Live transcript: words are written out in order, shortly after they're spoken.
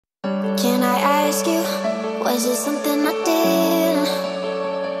ask you, was it something I did?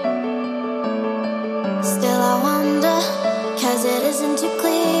 Still I wonder, cause it isn't too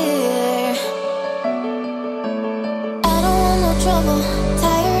clear. I don't want no trouble,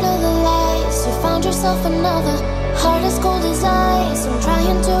 tired of the lies. You found yourself another, heart as cold as ice. I'm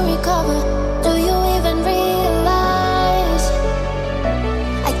trying to recover,